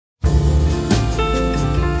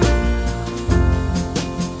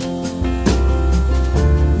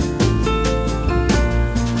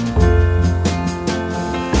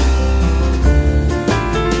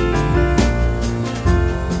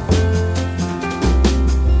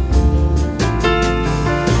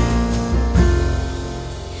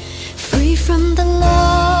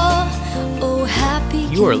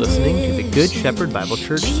are listening to the Good Shepherd Bible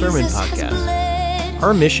Church Sermon Podcast.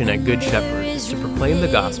 Our mission at Good Shepherd is to proclaim the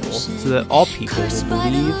gospel so that all people will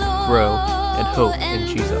believe, grow, and hope in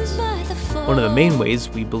Jesus. One of the main ways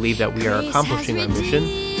we believe that we are accomplishing our mission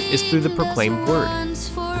is through the proclaimed word.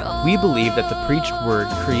 We believe that the preached word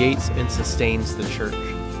creates and sustains the church.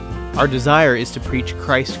 Our desire is to preach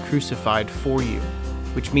Christ crucified for you,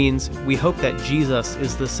 which means we hope that Jesus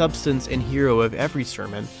is the substance and hero of every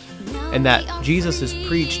sermon, and that Jesus is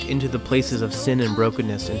preached into the places of sin and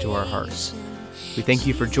brokenness into our hearts. We thank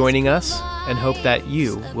you for joining us and hope that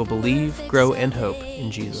you will believe, grow, and hope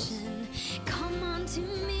in Jesus.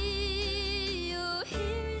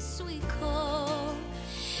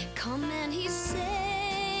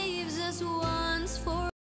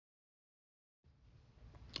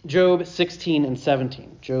 Job 16 and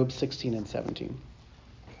 17. Job 16 and 17.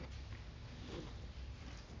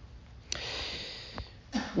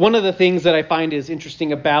 One of the things that I find is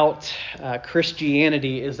interesting about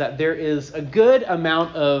Christianity is that there is a good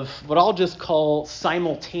amount of what I'll just call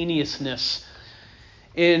simultaneousness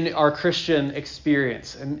in our Christian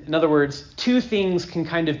experience. And in other words, two things can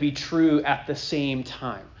kind of be true at the same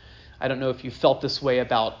time. I don't know if you felt this way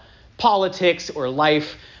about politics or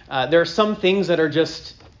life. There are some things that are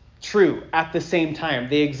just true at the same time.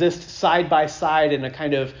 They exist side by side in a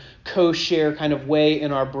kind of co-share kind of way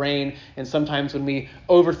in our brain. And sometimes when we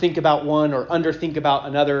overthink about one or underthink about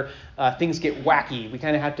another, things get wacky. We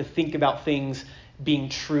kind of have to think about things being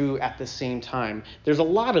true at the same time. There's a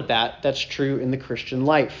lot of that's true in the Christian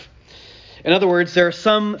life. In other words, there are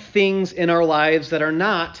some things in our lives that are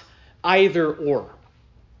not either or.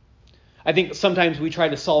 I think sometimes we try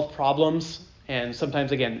to solve problems, and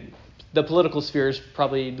sometimes, again, the political sphere is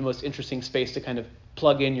probably the most interesting space to kind of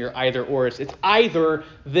plug in your either ors. It's either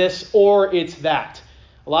this or it's that.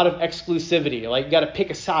 A lot of exclusivity, like you got to pick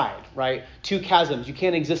a side, right? Two chasms, you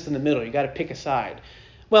can't exist in the middle, you got to pick a side.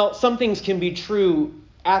 Well, some things can be true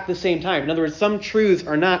at the same time. In other words, some truths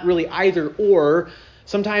are not really either or.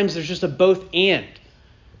 Sometimes there's just a both and.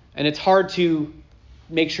 And it's hard to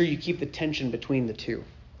make sure you keep the tension between the two.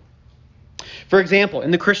 For example,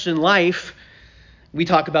 in the Christian life, we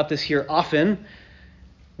talk about this here often.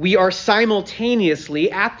 We are simultaneously,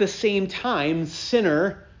 at the same time,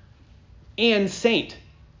 sinner and saint.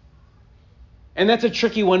 And that's a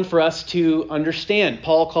tricky one for us to understand.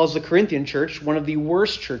 Paul calls the Corinthian church one of the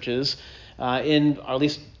worst churches in, or at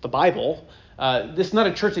least the Bible. This is not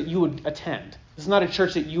a church that you would attend. This is not a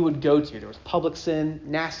church that you would go to. There was public sin,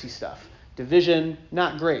 nasty stuff, division,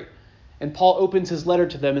 not great. And Paul opens his letter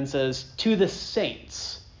to them and says, to the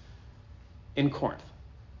saints in Corinth.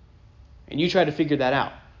 And you try to figure that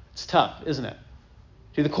out. It's tough, isn't it?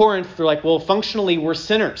 To the Corinth, they're like, well, functionally, we're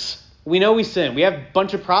sinners. We know we sin. We have a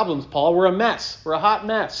bunch of problems, Paul. We're a mess. We're a hot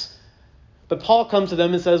mess. But Paul comes to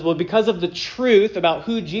them and says, well, because of the truth about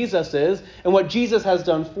who Jesus is and what Jesus has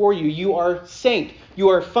done for you, you are saint. You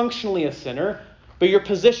are functionally a sinner, but you're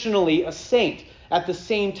positionally a saint. At the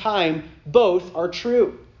same time, both are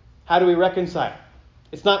true. How do we reconcile?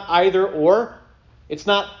 It's not either or. It's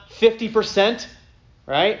not 50%,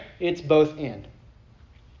 right? It's both and.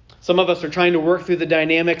 Some of us are trying to work through the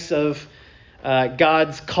dynamics of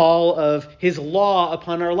God's call of his law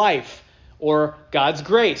upon our life or God's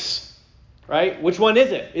grace, right? Which one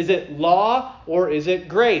is it? Is it law or is it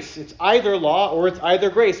grace? It's either law or it's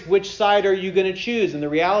either grace. Which side are you going to choose? And the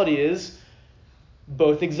reality is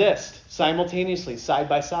both exist simultaneously, side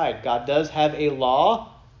by side. God does have a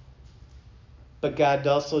law, but God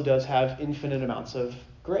also does have infinite amounts of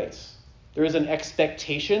grace. There is an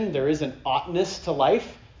expectation. There is an oughtness to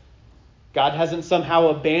life. God hasn't somehow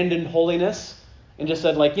abandoned holiness and just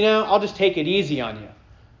said, I'll just take it easy on you.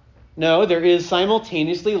 No, there is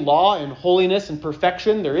simultaneously law and holiness and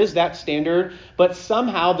perfection. There is that standard. But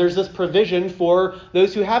somehow there's this provision for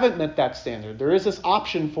those who haven't met that standard. There is this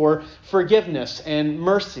option for forgiveness and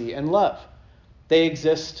mercy and love. They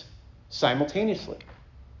exist simultaneously.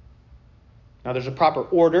 Now, there's a proper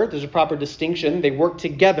order, there's a proper distinction. They work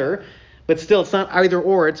together, but still, it's not either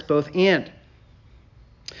or, it's both and.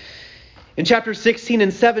 In chapter 16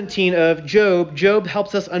 and 17 of Job, Job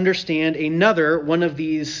helps us understand another one of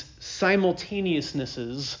these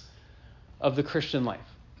simultaneousnesses of the Christian life.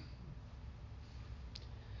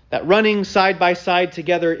 That running side by side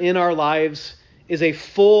together in our lives is a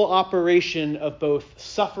full operation of both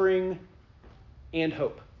suffering and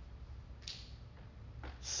hope.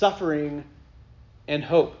 Suffering and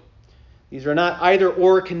hope. These are not either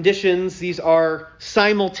or conditions. These are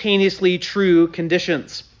simultaneously true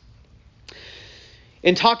conditions.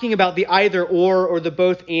 In talking about the either or the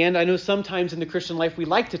both and, I know sometimes in the Christian life we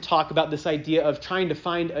like to talk about this idea of trying to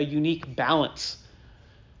find a unique balance.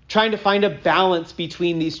 trying to find a balance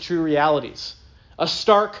between these true realities. A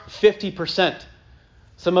stark 50%.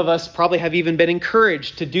 Some of us probably have even been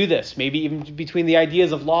encouraged to do this, maybe even between the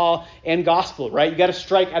ideas of law and gospel, right? You got to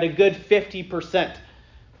strike at a good 50%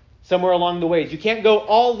 somewhere along the ways. You can't go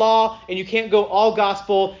all law and you can't go all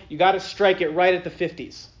gospel. You got to strike it right at the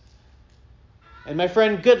 50s. And my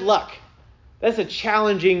friend, good luck. That's a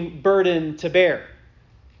challenging burden to bear.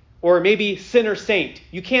 Or maybe sinner saint.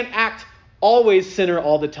 You can't act always sinner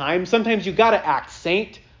all the time. Sometimes you got to act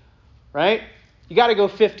saint, right? You got to go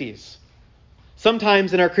 50s.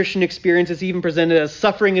 Sometimes in our Christian experience, it's even presented as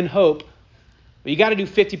suffering and hope. But you got to do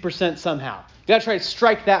 50% somehow. You got to try to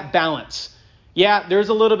strike that balance. Yeah, there's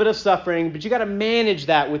a little bit of suffering, but you got to manage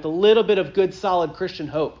that with a little bit of good, solid Christian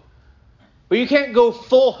hope. But you can't go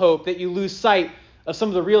full hope that you lose sight of some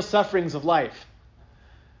of the real sufferings of life.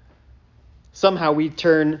 Somehow we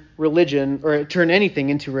turn religion, or turn anything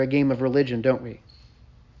into a game of religion, don't we?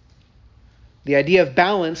 The idea of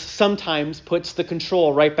balance sometimes puts the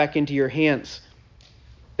control right back into your hands.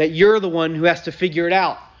 That you're the one who has to figure it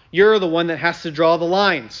out. You're the one that has to draw the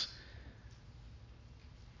lines.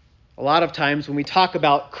 A lot of times when we talk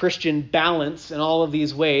about Christian balance in all of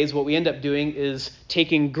these ways, what we end up doing is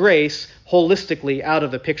taking grace holistically out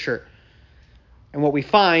of the picture. And what we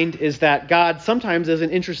find is that God sometimes isn't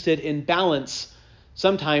interested in balance.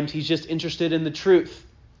 Sometimes he's just interested in the truth.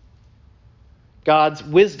 God's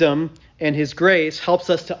wisdom and his grace helps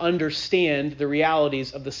us to understand the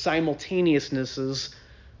realities of the simultaneousnesses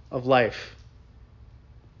of life.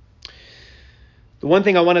 The one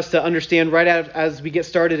thing I want us to understand right out as we get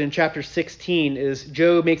started in chapter 16 is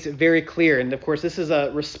Job makes it very clear. And of course, this is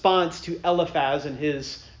a response to Eliphaz and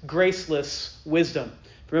his graceless wisdom.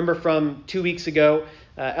 Remember from 2 weeks ago,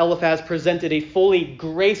 Eliphaz presented a fully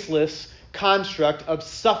graceless construct of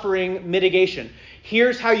suffering mitigation.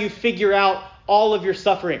 Here's how you figure out all of your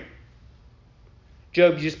suffering.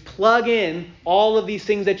 Job, you just plug in all of these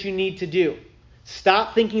things that you need to do.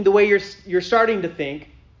 Stop thinking the way you're starting to think.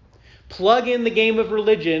 Plug in the game of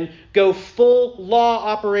religion, go full law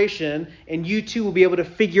operation, and you too will be able to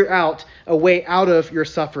figure out a way out of your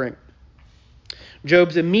suffering.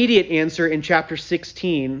 Job's immediate answer in chapter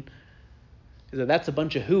 16 is that that's a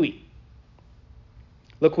bunch of hooey.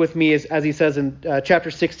 Look with me as he says in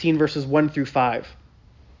chapter 16, verses 1 through 5.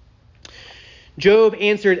 Job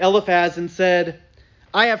answered Eliphaz and said,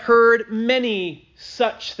 I have heard many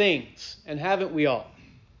such things, and haven't we all?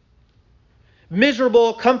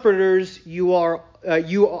 Miserable comforters you are,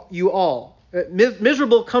 you all.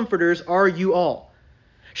 Miserable comforters are you all.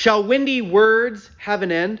 Shall windy words have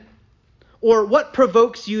an end? Or what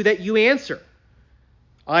provokes you that you answer?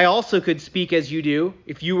 I also could speak as you do,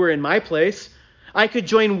 if you were in my place. I could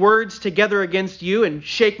join words together against you and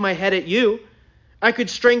shake my head at you. I could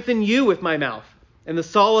strengthen you with my mouth, and the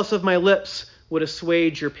solace of my lips would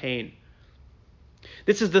assuage your pain.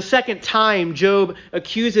 This is the second time Job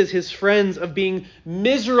accuses his friends of being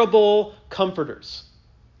miserable comforters,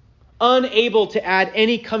 unable to add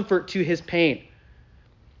any comfort to his pain.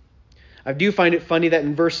 I do find it funny that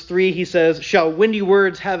in verse 3 he says, shall windy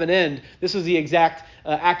words have an end? This is the exact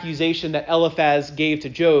accusation that Eliphaz gave to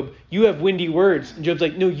Job. You have windy words. And Job's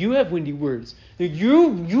like, no, you have windy words.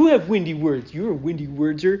 You have windy words. You're a windy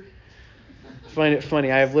wordser. I find it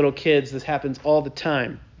funny. I have little kids. This happens all the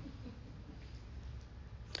time.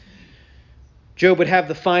 Job would have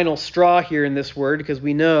the final straw here in this word because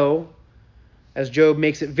we know, as Job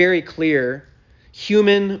makes it very clear,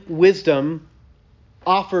 human wisdom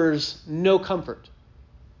offers no comfort.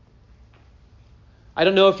 I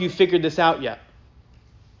don't know if you figured this out yet.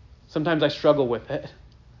 Sometimes I struggle with it.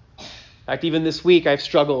 In fact, even this week I've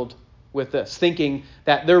struggled with this, thinking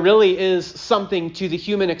that there really is something to the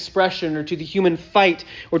human expression or to the human fight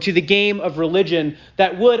or to the game of religion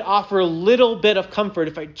that would offer a little bit of comfort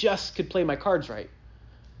if I just could play my cards right.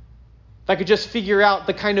 If I could just figure out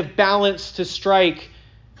the kind of balance to strike,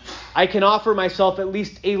 I can offer myself at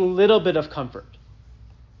least a little bit of comfort.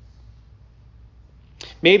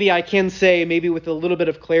 Maybe I can say, maybe with a little bit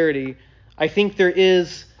of clarity, I think there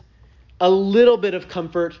is a little bit of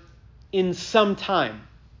comfort in some time.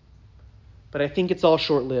 But I think it's all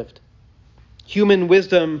short-lived. Human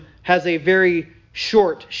wisdom has a very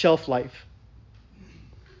short shelf life.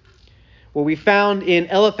 What we found in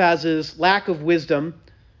Eliphaz's lack of wisdom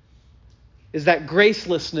is that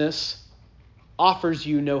gracelessness offers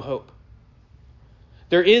you no hope.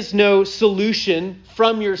 There is no solution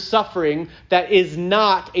from your suffering that is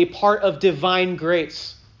not a part of divine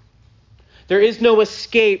grace. There is no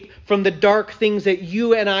escape from the dark things that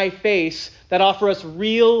you and I face that offer us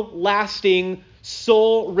real, lasting,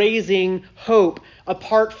 soul-raising hope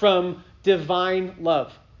apart from divine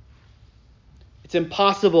love. It's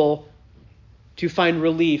impossible to find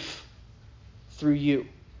relief through you.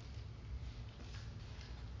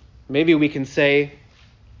 Maybe we can say,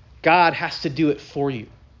 God has to do it for you.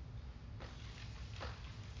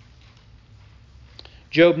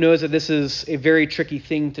 Job knows that this is a very tricky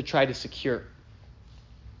thing to try to secure.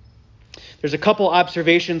 There's a couple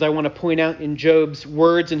observations I want to point out in Job's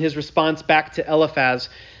words and his response back to Eliphaz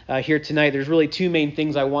here tonight. There's really two main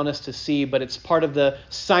things I want us to see, but it's part of the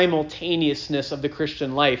simultaneousness of the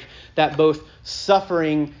Christian life, that both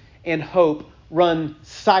suffering and hope run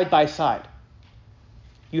side by side.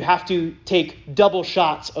 You have to take double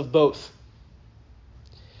shots of both.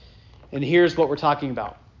 And here's what we're talking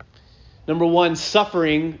about. Number one,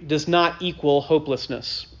 suffering does not equal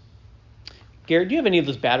hopelessness. Garrett, do you have any of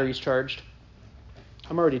those batteries charged?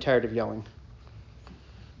 I'm already tired of yelling.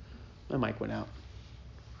 My mic went out.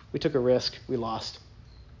 We took a risk. We lost.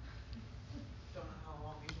 Don't know how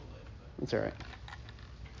long these will live. That's all right.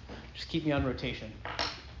 Just keep me on rotation.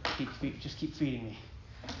 Just keep feeding me.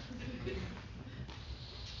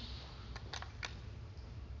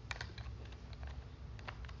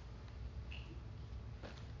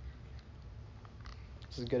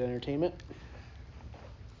 This is good entertainment.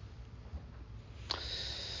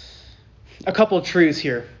 A couple of truths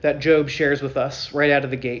here that Job shares with us right out of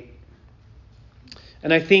the gate.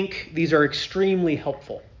 And I think these are extremely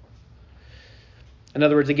helpful. In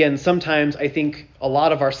other words, again, sometimes I think a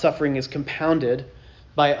lot of our suffering is compounded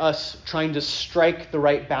by us trying to strike the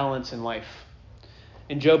right balance in life.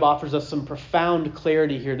 And Job offers us some profound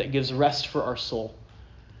clarity here that gives rest for our soul.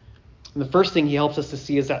 And the first thing he helps us to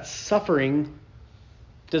see is that suffering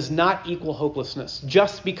does not equal hopelessness.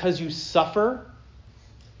 Just because you suffer,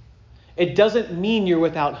 it doesn't mean you're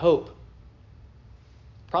without hope.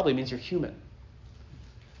 Probably means you're human.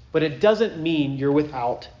 But it doesn't mean you're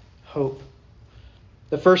without hope.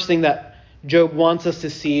 The first thing that Job wants us to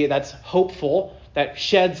see that's hopeful, that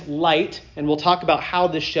sheds light, and we'll talk about how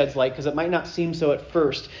this sheds light because it might not seem so at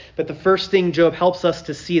first, but the first thing Job helps us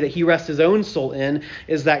to see that he rests his own soul in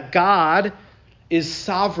is that God is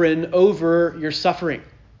sovereign over your suffering.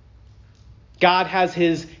 God has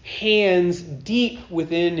his hands deep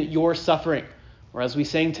within your suffering. Or as we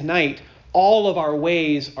sang tonight, all of our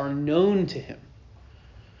ways are known to him.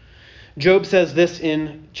 Job says this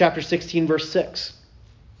in chapter 16, verse 6.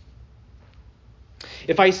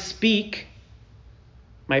 If I speak,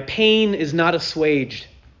 my pain is not assuaged.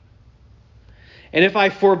 And if I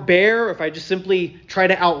forbear, if I just simply try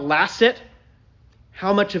to outlast it,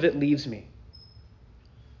 how much of it leaves me?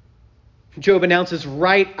 Job announces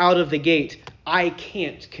right out of the gate, I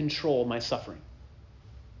can't control my suffering.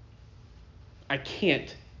 I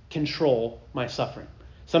can't control my suffering.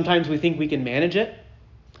 Sometimes we think we can manage it.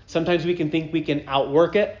 Sometimes we can think we can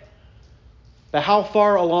outwork it. But how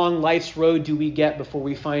far along life's road do we get before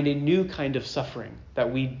we find a new kind of suffering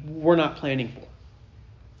that we were not planning for?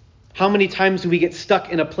 How many times do we get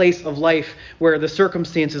stuck in a place of life where the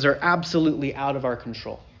circumstances are absolutely out of our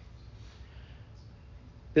control?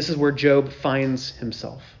 This is where Job finds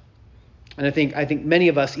himself. And I think many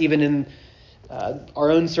of us, even in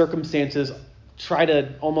our own circumstances, try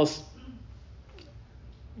to almost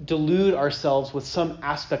delude ourselves with some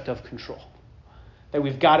aspect of control. That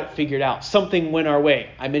we've got it figured out. Something went our way.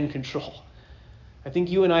 I'm in control. I think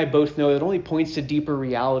you and I both know it only points to deeper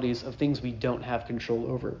realities of things we don't have control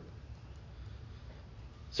over.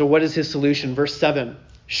 So what is his solution? Verse 7.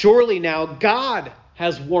 Surely now God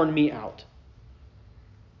has worn me out.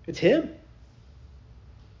 It's him.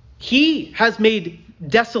 He has made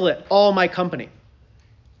desolate all my company.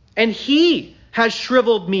 And he has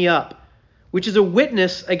shriveled me up, which is a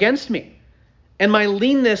witness against me. And my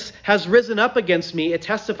leanness has risen up against me. It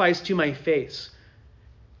testifies to my face.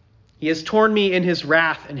 He has torn me in his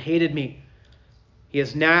wrath and hated me. He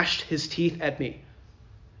has gnashed his teeth at me.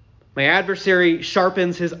 My adversary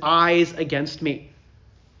sharpens his eyes against me.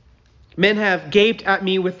 Men have gaped at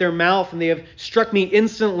me with their mouth, and they have struck me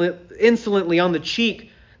insolently on the cheek.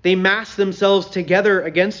 They mass themselves together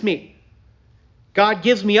against me. God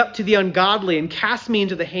gives me up to the ungodly and casts me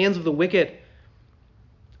into the hands of the wicked.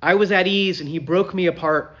 I was at ease, and he broke me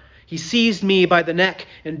apart. He seized me by the neck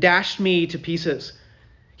and dashed me to pieces.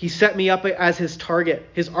 He set me up as his target.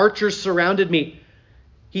 His archers surrounded me.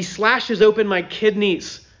 He slashes open my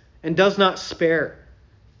kidneys and does not spare.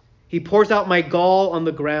 He pours out my gall on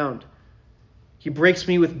the ground. He breaks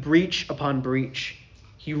me with breach upon breach.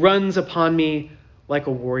 He runs upon me like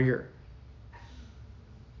a warrior.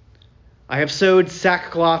 I have sewed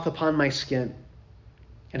sackcloth upon my skin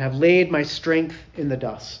and have laid my strength in the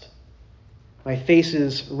dust. My face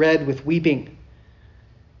is red with weeping.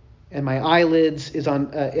 and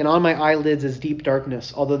on my eyelids is deep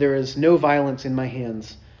darkness, although there is no violence in my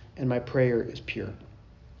hands, and my prayer is pure.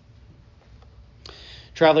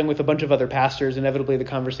 Traveling with a bunch of other pastors, inevitably the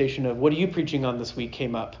conversation of, what are you preaching on this week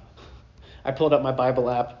came up. I pulled up my Bible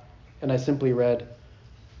app, and I simply read,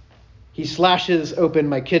 he slashes open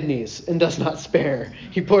my kidneys and does not spare.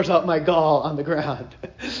 He pours out my gall on the ground.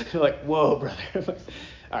 You're like, whoa, brother.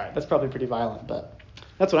 All right, that's probably pretty violent, but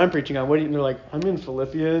that's what I'm preaching on. And they're like, I'm in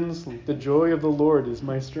Philippians. The joy of the Lord is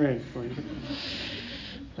my strength.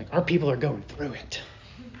 Like, our people are going through it.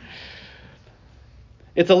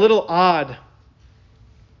 It's a little odd,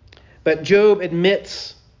 but Job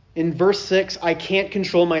admits in verse 6, I can't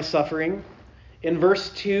control my suffering. In verse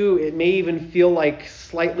 2, it may even feel like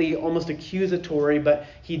slightly almost accusatory, but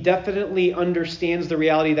he definitely understands the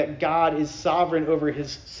reality that God is sovereign over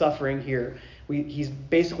his suffering here. He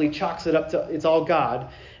basically chalks it up to it's all God.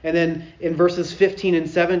 And then in verses 15 and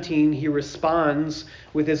 17, he responds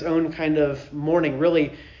with his own kind of mourning.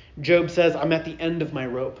 Really, Job says, I'm at the end of my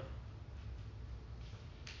rope.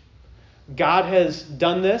 God has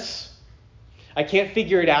done this. I can't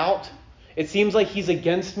figure it out. It seems like he's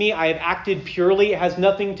against me. I have acted purely. It has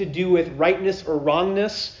nothing to do with rightness or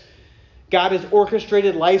wrongness. God has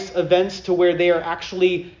orchestrated life's events to where they are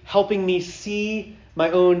actually helping me see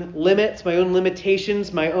my own limits, my own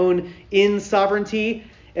limitations, my own insovereignty,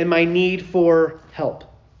 and my need for help.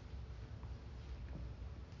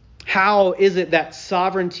 How is it that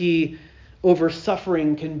sovereignty over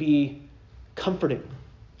suffering can be comforting?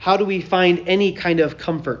 How do we find any kind of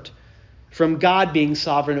comfort from God being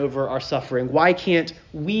sovereign over our suffering? Why can't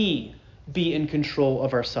we be in control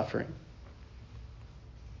of our suffering?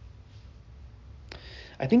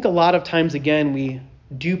 I think a lot of times, again, we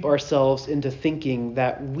dupe ourselves into thinking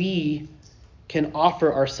that we can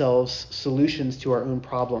offer ourselves solutions to our own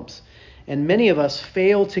problems. And many of us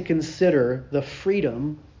fail to consider the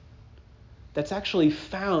freedom that's actually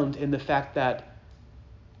found in the fact that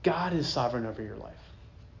God is sovereign over your life.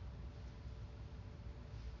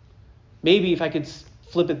 Maybe if I could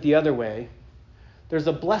flip it the other way, there's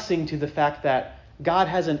a blessing to the fact that God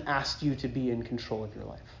hasn't asked you to be in control of your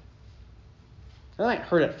life. That might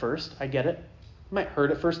hurt at first, I get it. It might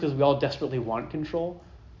hurt at first because we all desperately want control.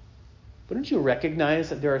 But don't you recognize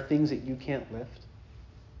that there are things that you can't lift?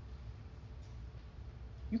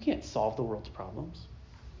 You can't solve the world's problems.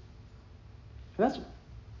 And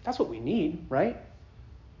that's what we need, right?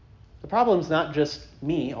 The problem's not just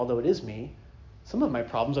me, although it is me. Some of my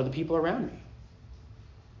problems are the people around me.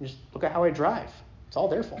 Just look at how I drive. It's all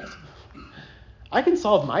their fault. I can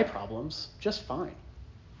solve my problems just fine.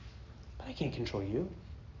 But I can't control you.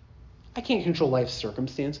 I can't control life's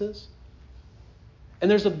circumstances. And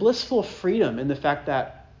there's a blissful freedom in the fact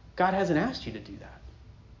that God hasn't asked you to do that.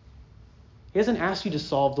 He hasn't asked you to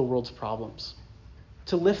solve the world's problems,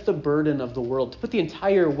 to lift the burden of the world, to put the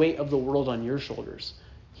entire weight of the world on your shoulders.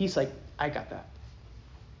 He's like, I got that.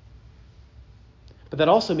 But that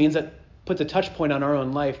also means that puts a touch point on our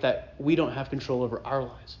own life that we don't have control over our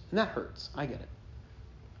lives. And that hurts. I get it.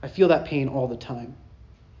 I feel that pain all the time.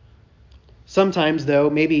 Sometimes, though,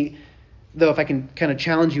 if I can kind of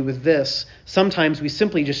challenge you with this, sometimes we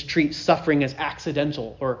simply just treat suffering as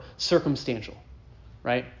accidental or circumstantial,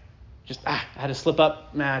 right? Just, I had to slip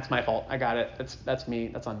up. It's my fault. I got it. That's me.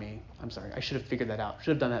 That's on me. I'm sorry. I should have figured that out.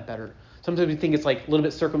 Should have done that better. Sometimes we think it's like a little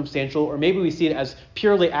bit circumstantial, or maybe we see it as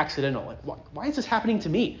purely accidental. Like, why is this happening to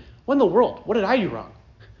me? What in the world? What did I do wrong?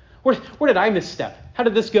 Where did I misstep? How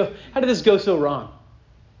did this go so wrong?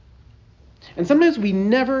 And sometimes we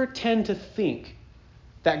never tend to think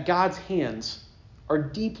that God's hands are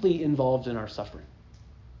deeply involved in our suffering.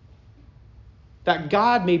 That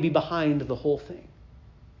God may be behind the whole thing.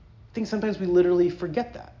 I think sometimes we literally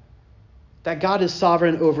forget that God is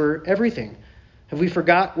sovereign over everything. Have we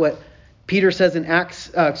forgot what Paul says in Acts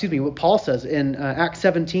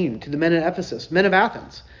 17 to the men in Ephesus, men of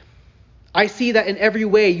Athens? I see that in every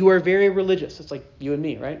way you are very religious. It's like you and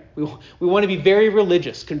me, right? We want to be very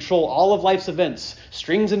religious, control all of life's events,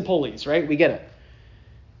 strings and pulleys, right? We get it.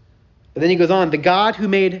 But then he goes on, the God who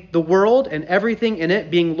made the world and everything in it,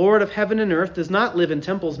 being Lord of heaven and earth, does not live in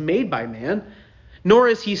temples made by man, nor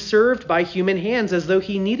is he served by human hands as though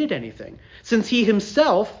he needed anything, since he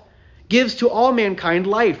himself gives to all mankind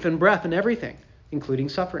life and breath and everything, including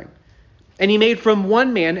suffering. And he made from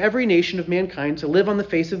one man every nation of mankind to live on the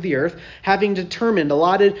face of the earth, having determined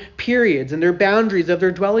allotted periods and their boundaries of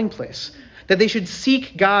their dwelling place, that they should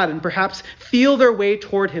seek God and perhaps feel their way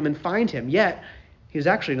toward him and find him. Yet he is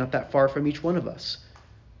actually not that far from each one of us.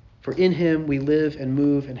 For in him we live and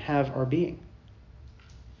move and have our being.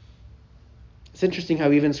 It's interesting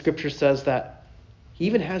how even Scripture says that He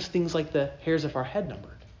even has things like the hairs of our head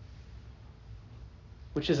numbered,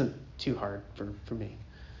 which isn't too hard for me.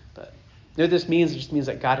 But you know what this means? It just means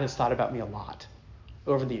that God has thought about me a lot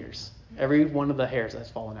over the years. Every one of the hairs that's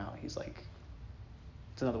fallen out, he's like,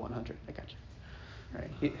 it's another 100. I got you. All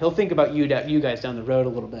right. He'll think about you guys down the road a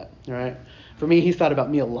little bit. All right. For me, he's thought about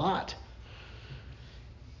me a lot.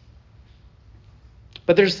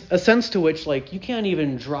 But there's a sense to which, like, you can't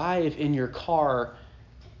even drive in your car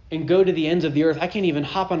and go to the ends of the earth. I can't even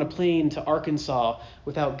hop on a plane to Arkansas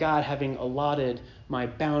without God having allotted my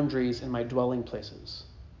boundaries and my dwelling places.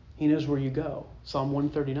 He knows where you go. Psalm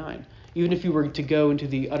 139. Even if you were to go into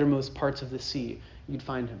the uttermost parts of the sea, you'd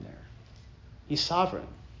find him there. He's sovereign.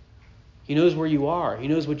 He knows where you are. He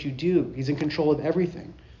knows what you do. He's in control of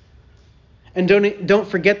everything. And don't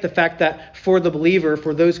forget the fact that for the believer,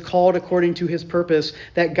 for those called according to his purpose,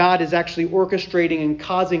 that God is actually orchestrating and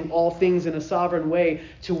causing all things in a sovereign way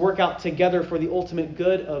to work out together for the ultimate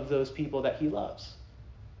good of those people that he loves.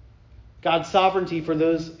 God's sovereignty for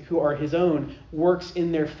those who are his own works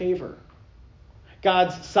in their favor.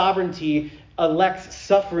 God's sovereignty elects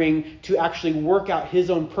suffering to actually work out his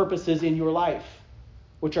own purposes in your life,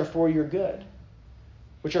 which are for your good,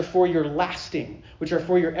 which are for your lasting, which are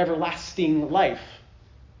for your everlasting life.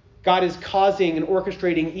 God is causing and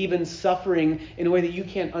orchestrating even suffering in a way that you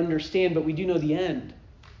can't understand, but we do know the end.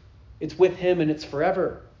 It's with him and it's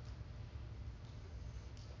forever.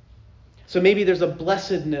 So maybe there's a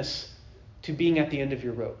blessedness to being at the end of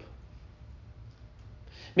your rope.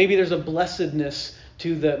 Maybe there's a blessedness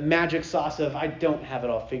to the magic sauce of, I don't have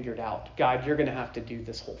it all figured out. God, you're going to have to do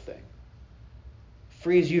this whole thing.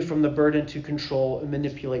 Frees you from the burden to control and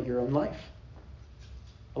manipulate your own life,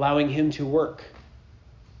 allowing him to work.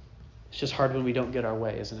 It's just hard when we don't get our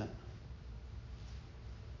way, isn't it?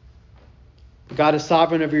 God is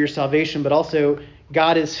sovereign over your salvation, but also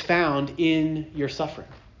God is found in your suffering.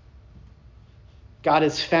 God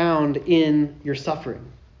is found in your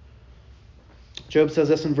suffering. Job says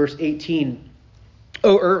this in verse 18.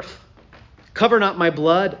 O earth, cover not my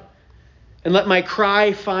blood, and let my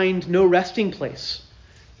cry find no resting place.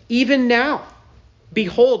 Even now,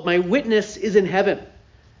 behold, my witness is in heaven,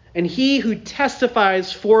 and he who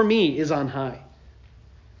testifies for me is on high.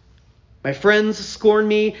 My friends scorn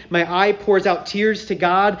me. My eye pours out tears to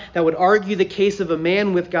God that would argue the case of a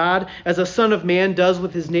man with God as a son of man does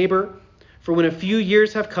with his neighbor. For when a few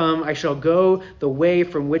years have come, I shall go the way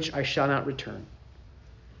from which I shall not return.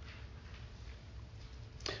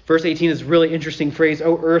 Verse 18 is a really interesting phrase,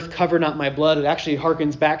 O earth, cover not my blood. It actually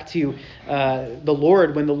harkens back to the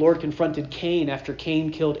Lord when the Lord confronted Cain after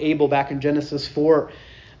Cain killed Abel back in Genesis 4.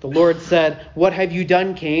 The Lord said, What have you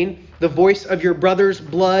done, Cain? The voice of your brother's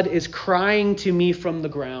blood is crying to me from the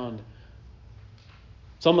ground.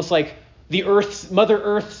 It's almost like Mother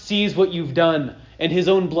Earth sees what you've done, and his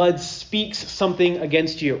own blood speaks something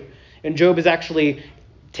against you. And Job is actually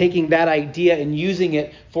taking that idea and using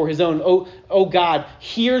it for his own. Oh God,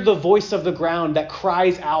 hear the voice of the ground that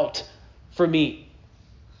cries out for me.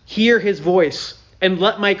 Hear his voice, and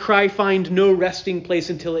let my cry find no resting place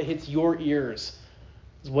until it hits your ears.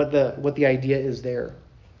 Is what the idea is there.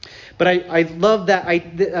 But I love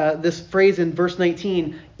that this phrase in verse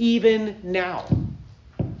 19, even now,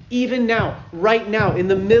 right now, in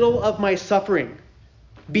the middle of my suffering,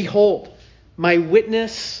 behold, my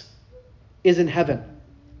witness is in heaven.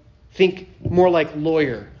 Think more like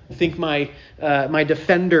lawyer. Think my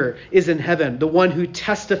defender is in heaven. The one who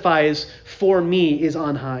testifies for me is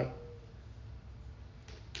on high.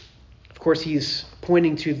 Of course, he's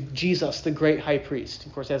pointing to Jesus, the great high priest.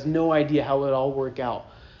 Of course, he has no idea how it would all work out.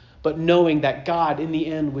 But knowing that God, in the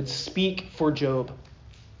end, would speak for Job,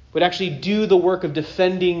 would actually do the work of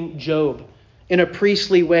defending Job in a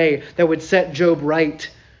priestly way that would set Job right.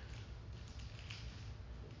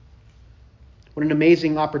 What an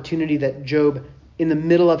amazing opportunity that Job, in the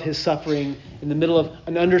middle of his suffering, in the middle of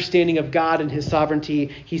an understanding of God and his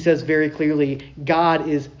sovereignty, he says very clearly, God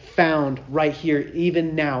is found right here,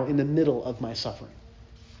 even now, in the middle of my suffering.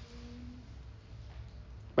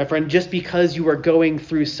 My friend, just because you are going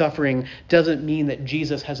through suffering doesn't mean that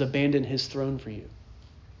Jesus has abandoned his throne for you.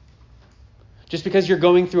 Just because you're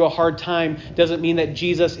going through a hard time doesn't mean that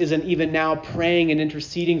Jesus isn't even now praying and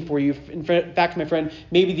interceding for you. In fact, my friend,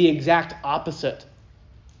 maybe the exact opposite.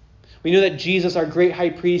 We know that Jesus, our great high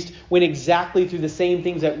priest, went exactly through the same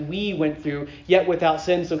things that we went through, yet without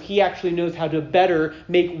sin. So he actually knows how to better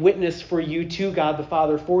make witness for you to God the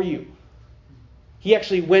Father for you. He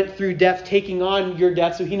actually went through death, taking on your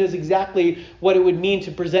death, so he knows exactly what it would mean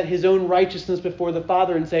to present his own righteousness before the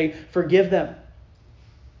Father and say, forgive them.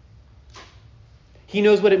 He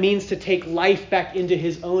knows what it means to take life back into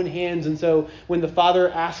his own hands. And so when the Father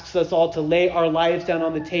asks us all to lay our lives down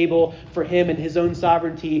on the table for him and his own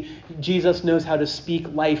sovereignty, Jesus knows how to speak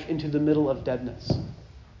life into the middle of deadness.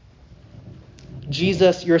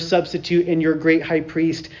 Jesus, your substitute and your great high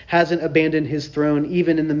priest, hasn't abandoned his throne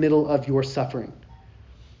even in the middle of your suffering.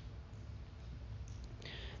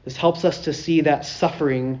 This helps us to see that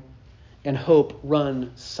suffering and hope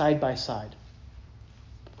run side by side.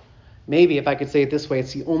 Maybe, if I could say it this way,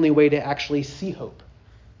 it's the only way to actually see hope,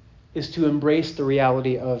 is to embrace the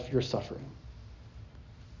reality of your suffering.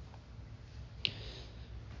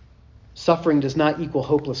 Suffering does not equal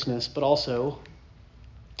hopelessness, but also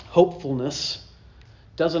hopefulness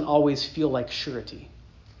doesn't always feel like surety.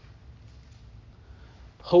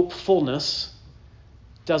 Hopefulness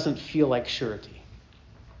doesn't feel like surety.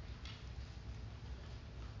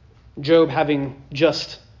 Job, having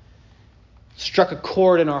just struck a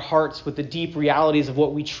chord in our hearts with the deep realities of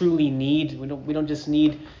what we truly need. We don't just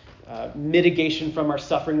need mitigation from our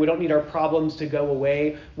suffering. We don't need our problems to go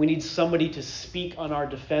away. We need somebody to speak on our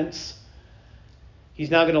defense.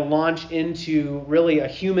 He's now going to launch into really a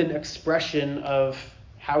human expression of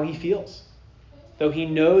how he feels. Though he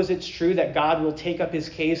knows it's true that God will take up his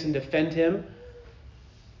case and defend him,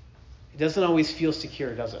 it doesn't always feel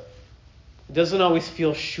secure, does it? It doesn't always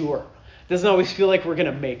feel sure. It doesn't always feel like we're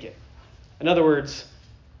going to make it. In other words,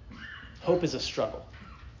 hope is a struggle.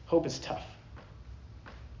 Hope is tough.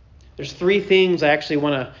 There's three things I actually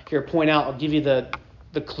want to here point out. I'll give you the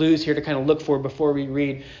clues here to kind of look for before we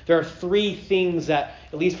read. There are three things that,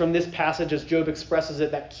 at least from this passage as Job expresses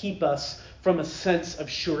it, that keep us from a sense of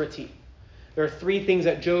surety. There are three things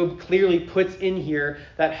that Job clearly puts in here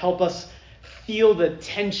that help us feel the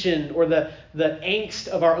tension or the angst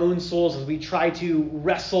of our own souls as we try to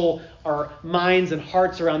wrestle our minds and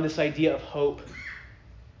hearts around this idea of hope.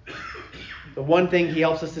 The one thing he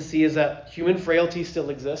helps us to see is that human frailty still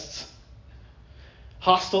exists.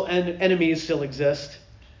 Hostile enemies still exist.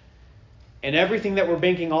 And everything that we're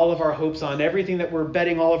banking all of our hopes on, everything that we're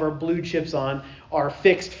betting all of our blue chips on, are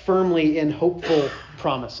fixed firmly in hopeful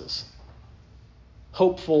promises.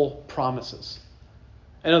 Hopeful promises.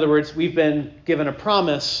 In other words, we've been given a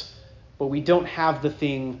promise, but we don't have the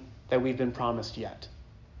thing that we've been promised yet.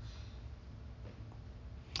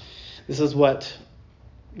 This is what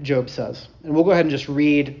Job says. And we'll go ahead and just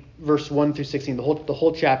read verse 1 through 16, the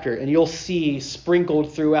whole chapter, and you'll see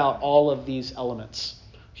sprinkled throughout all of these elements: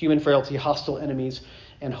 human frailty, hostile enemies,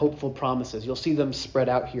 and hopeful promises. You'll see them spread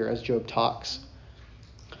out here as Job talks.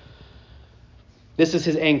 This is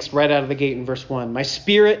his angst right out of the gate in verse 1. My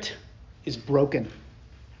spirit is broken.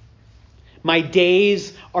 My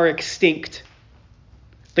days are extinct.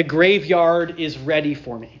 The graveyard is ready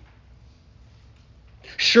for me.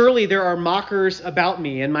 Surely there are mockers about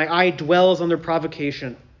me, and my eye dwells on their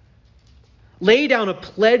provocation. Lay down a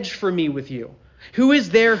pledge for me with you. Who is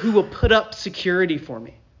there who will put up security for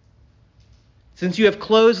me? Since you have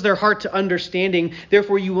closed their heart to understanding,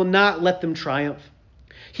 therefore you will not let them triumph.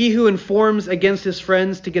 He who informs against his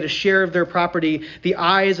friends to get a share of their property, the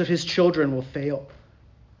eyes of his children will fail.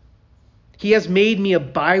 He has made me a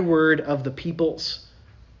byword of the peoples,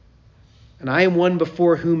 and I am one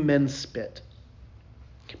before whom men spit.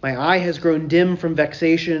 My eye has grown dim from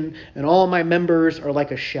vexation, and all my members are like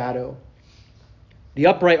a shadow. The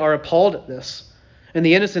upright are appalled at this, and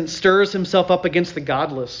the innocent stirs himself up against the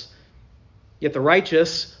godless. Yet the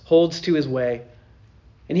righteous holds to his way,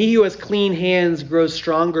 and he who has clean hands grows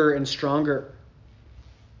stronger and stronger.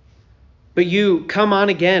 But you, come on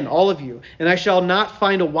again, all of you, and I shall not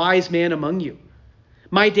find a wise man among you.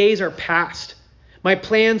 My days are past. My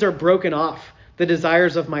plans are broken off, the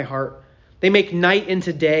desires of my heart. They make night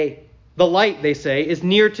into day. The light, they say, is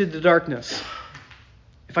near to the darkness.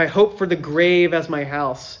 If I hope for the grave as my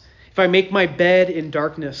house, if I make my bed in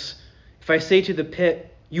darkness, if I say to the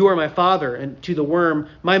pit, you are my father, and to the worm,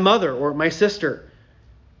 my mother or my sister,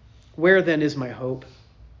 where then is my hope?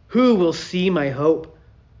 Who will see my hope?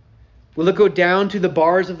 Will it go down to the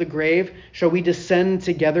bars of the grave? Shall we descend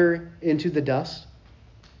together into the dust?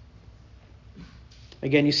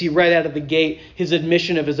 Again, you see right out of the gate his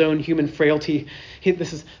admission of his own human frailty.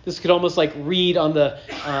 This could almost like read on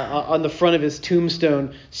the front of his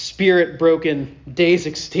tombstone: spirit broken, days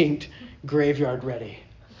extinct, graveyard ready.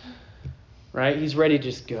 Right? He's ready to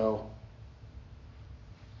just go.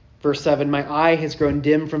 Verse 7, my eye has grown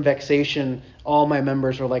dim from vexation. All my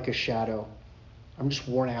members are like a shadow. I'm just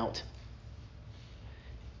worn out.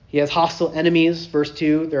 He has hostile enemies. Verse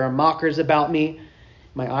 2, there are mockers about me.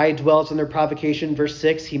 My eye dwells on their provocation. Verse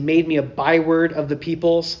 6, he made me a byword of the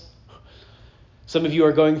peoples. Some of you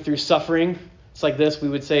are going through suffering It's like this. We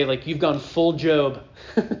would say, like, you've gone full Job.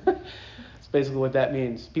 That's basically what that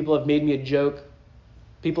means. People have made me a joke.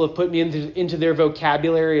 People have put me into their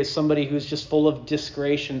vocabulary as somebody who's just full of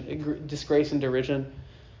disgrace and derision.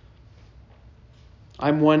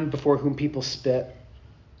 I'm one before whom people spit.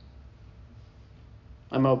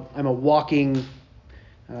 I'm a walking,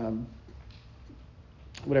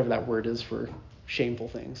 whatever that word is for shameful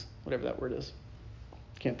things. Whatever that word is.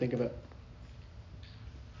 Can't think of it.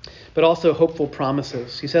 But also hopeful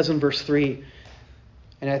promises. He says in verse 3,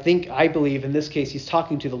 and I believe in this case he's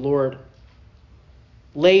talking to the Lord,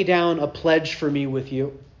 lay down a pledge for me with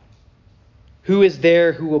you. Who is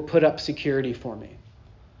there who will put up security for me?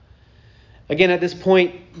 Again, at this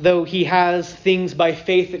point, though he has things by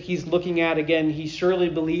faith that he's looking at, again, he surely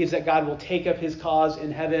believes that God will take up his cause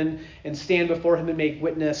in heaven and stand before him and make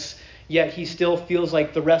witness, yet he still feels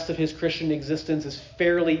like the rest of his Christian existence is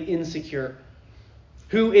fairly insecure.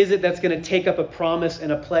 Who is it that's going to take up a promise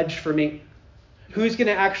and a pledge for me? Who's going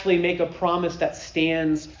to actually make a promise that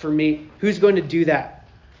stands for me? Who's going to do that?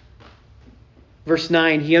 Verse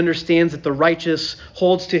 9, he understands that the righteous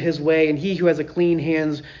holds to his way, and he who has clean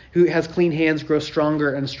hands grows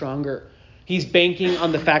stronger and stronger. He's banking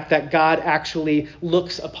on the fact that God actually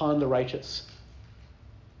looks upon the righteous.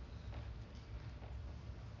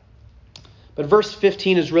 But verse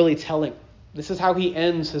 15 is really telling. This is how he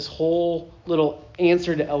ends his whole little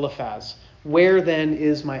answer to Eliphaz. Where then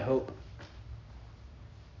is my hope?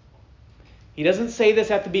 He doesn't say this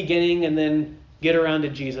at the beginning and then get around to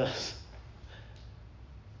Jesus.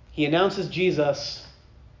 He announces Jesus,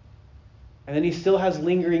 and then he still has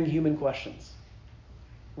lingering human questions.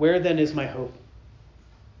 Where then is my hope?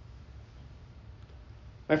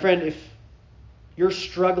 My friend, if you're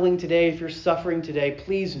struggling today, if you're suffering today,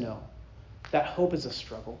 please know that hope is a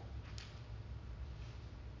struggle.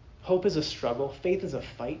 Hope is a struggle. Faith is a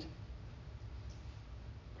fight.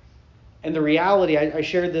 And the reality, I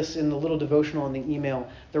shared this in the little devotional in the email,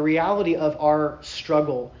 the reality of our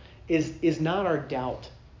struggle is not our doubt.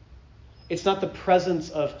 It's not the presence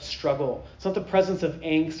of struggle. It's not the presence of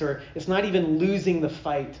angst, or it's not even losing the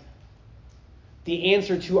fight. The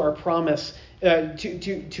answer to our promise,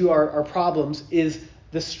 to our problems, is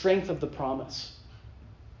the strength of the promise.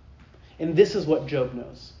 And this is what Job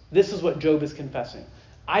knows. This is what Job is confessing.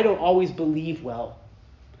 I don't always believe well.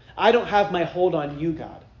 I don't have my hold on you,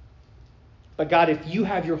 God. But God, if you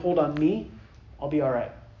have your hold on me, I'll be all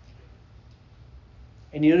right.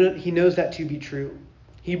 And he knows that to be true.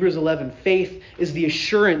 Hebrews 11, faith is the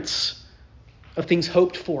assurance of things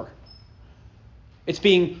hoped for. It's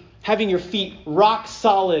having your feet rock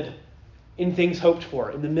solid in things hoped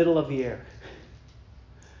for, in the middle of the air.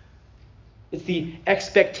 It's the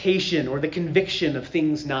expectation or the conviction of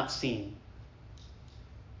things not seen.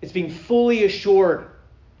 It's being fully assured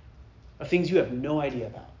of things you have no idea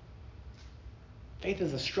about. Faith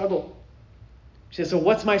is a struggle. She says, so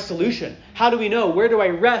what's my solution? How do we know? Where do I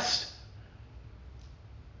rest?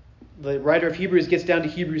 The writer of Hebrews gets down to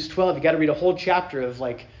Hebrews 12. You got to read a whole chapter of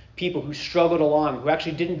people who struggled along, who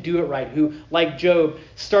actually didn't do it right, who, like Job,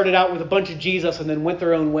 started out with a bunch of Jesus and then went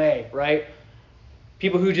their own way, right?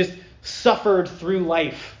 People who just suffered through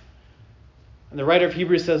life. And the writer of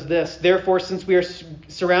Hebrews says this, therefore, since we are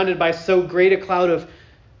surrounded by so great a cloud of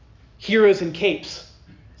heroes in capes,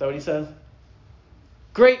 is that what he says?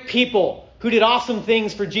 Great people who did awesome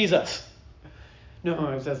things for Jesus.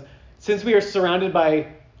 No, it says, since we are surrounded by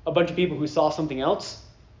a bunch of people who saw something else,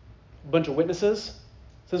 a bunch of witnesses,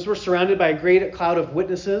 since we're surrounded by a great cloud of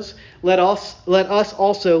witnesses, let us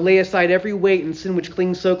also lay aside every weight and sin which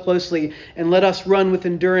clings so closely, and let us run with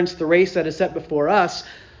endurance the race that is set before us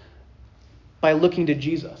by looking to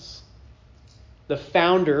Jesus, the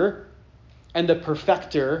founder and the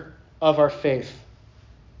perfecter of our faith,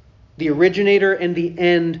 the originator and the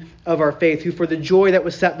end of our faith, who for the joy that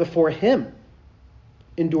was set before him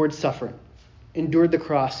endured suffering, endured the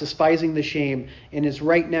cross, despising the shame, and is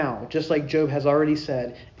right now, just like Job has already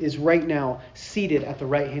said, is right now seated at the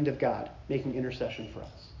right hand of God, making intercession for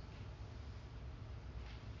us.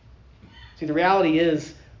 See, the reality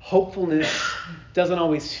is, hopefulness doesn't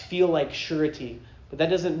always feel like surety, but that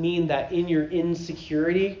doesn't mean that in your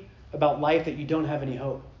insecurity about life that you don't have any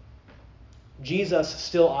hope. Jesus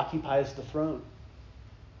still occupies the throne.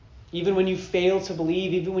 Even when you fail to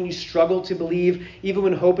believe, even when you struggle to believe, even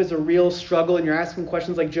when hope is a real struggle and you're asking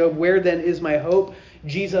questions like Job, where then is my hope?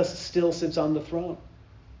 Jesus still sits on the throne.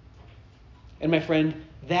 And my friend,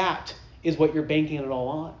 that is what you're banking it all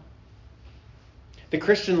on. The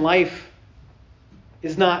Christian life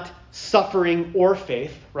is not suffering or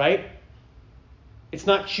faith, right? It's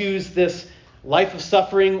not choose this life of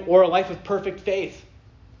suffering or a life of perfect faith.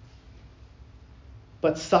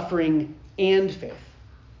 but suffering and faith.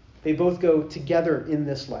 They both go together in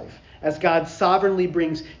this life, as God sovereignly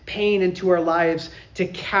brings pain into our lives to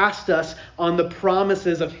cast us on the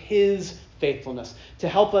promises of his faithfulness, to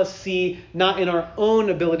help us see not in our own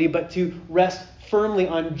ability, but to rest firmly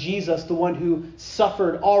on Jesus, the one who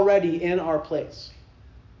suffered already in our place.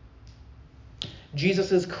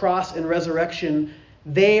 Jesus' cross and resurrection,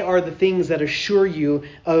 they are the things that assure you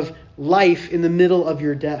of life in the middle of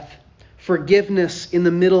your death, forgiveness in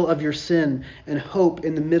the middle of your sin, and hope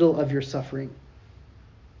in the middle of your suffering.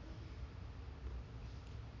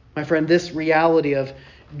 My friend, this reality of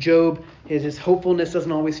Job, his hopefulness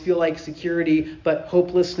doesn't always feel like security, but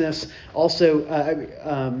hopelessness also,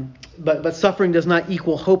 but suffering does not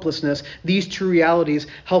equal hopelessness. These two realities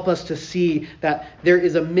help us to see that there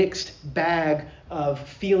is a mixed bag of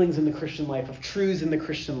feelings in the Christian life, of truths in the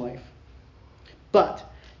Christian life. But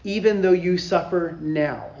even though you suffer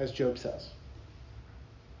now, as Job says,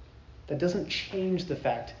 that doesn't change the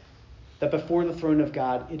fact that before the throne of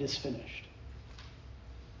God, it is finished.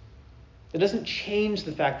 It doesn't change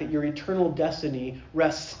the fact that your eternal destiny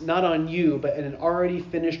rests not on you, but in an already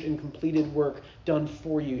finished and completed work done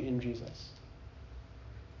for you in Jesus.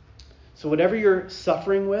 So whatever you're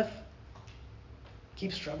suffering with,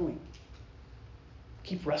 keep struggling.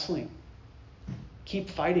 Keep wrestling. Keep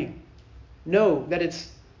fighting. Know that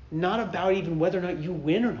it's not about even whether or not you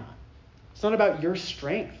win or not. It's not about your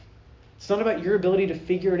strength. It's not about your ability to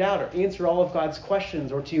figure it out or answer all of God's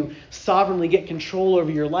questions or to sovereignly get control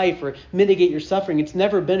over your life or mitigate your suffering. It's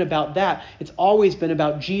never been about that. It's always been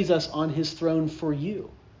about Jesus on his throne for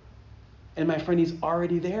you. And my friend, he's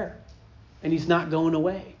already there. And he's not going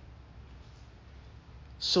away.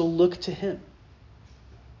 So look to him.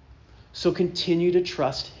 So continue to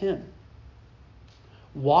trust him.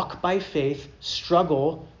 Walk by faith,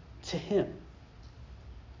 struggle to him.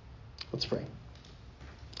 Let's pray.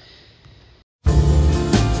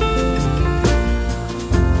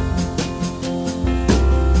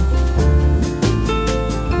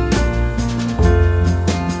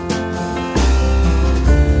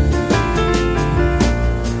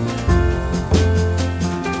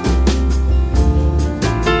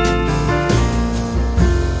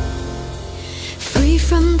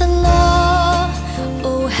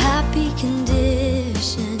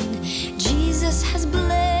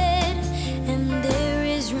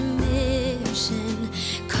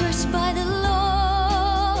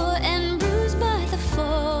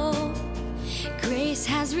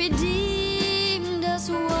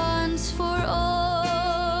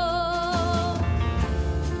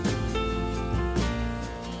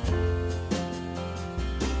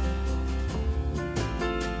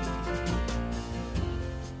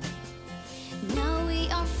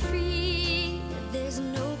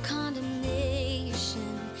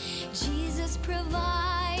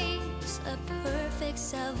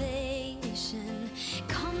 Salvation,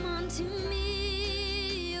 come on to me.